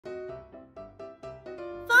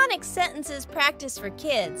Phonics Sentences Practice for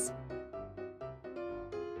Kids.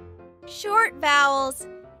 Short vowels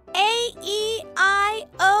A, E, I,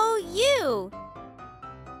 O, U.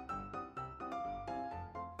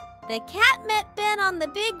 The cat met Ben on the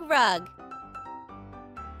big rug.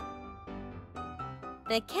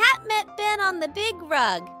 The cat met Ben on the big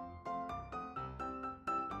rug.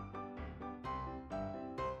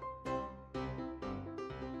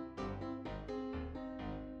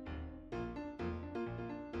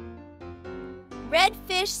 Red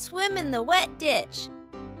fish swim in the wet ditch.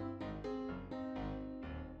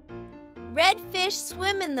 Red fish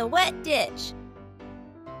swim in the wet ditch.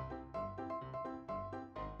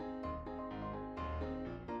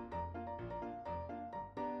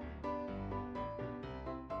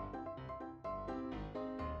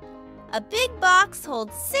 A big box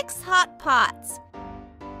holds 6 hot pots.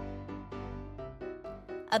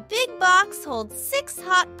 A big box holds 6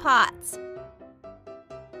 hot pots.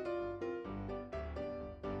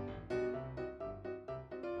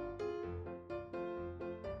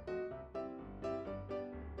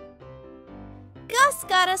 Gus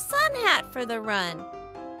got a sun hat for the run.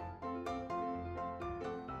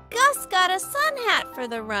 Gus got a sun hat for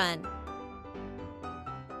the run.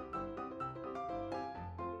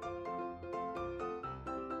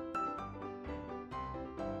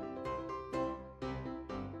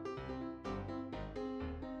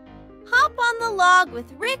 Hop on the log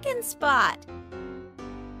with Rick and Spot.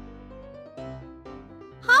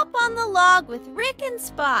 Hop on the log with Rick and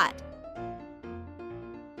Spot.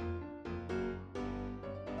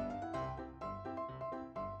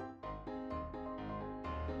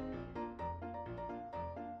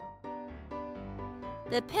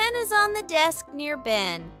 The pen is on the desk near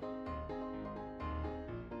Ben.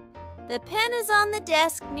 The pen is on the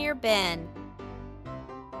desk near Ben.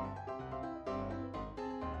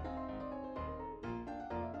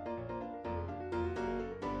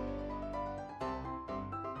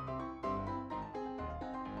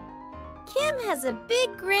 Kim has a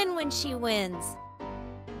big grin when she wins.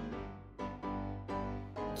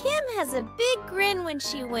 Kim has a big grin when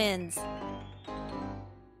she wins.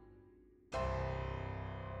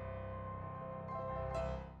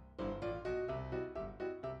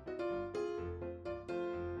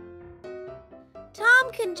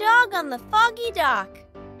 Tom can jog on the foggy dock.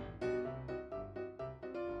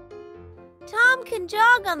 Tom can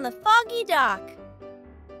jog on the foggy dock.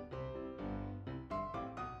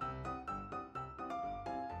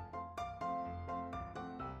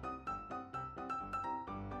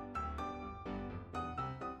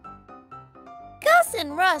 Gus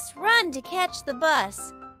and Russ run to catch the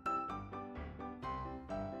bus.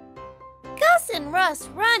 Gus and Russ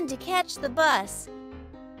run to catch the bus.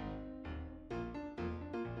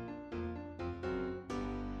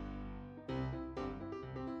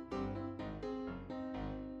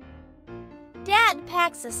 Dad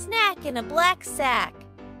packs a snack in a black sack.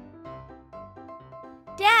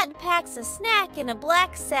 Dad packs a snack in a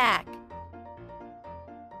black sack.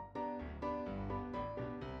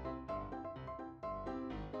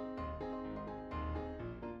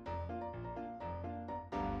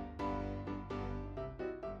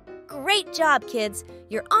 Great job, kids!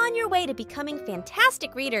 You're on your way to becoming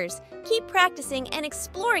fantastic readers. Keep practicing and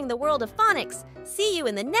exploring the world of phonics. See you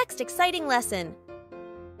in the next exciting lesson.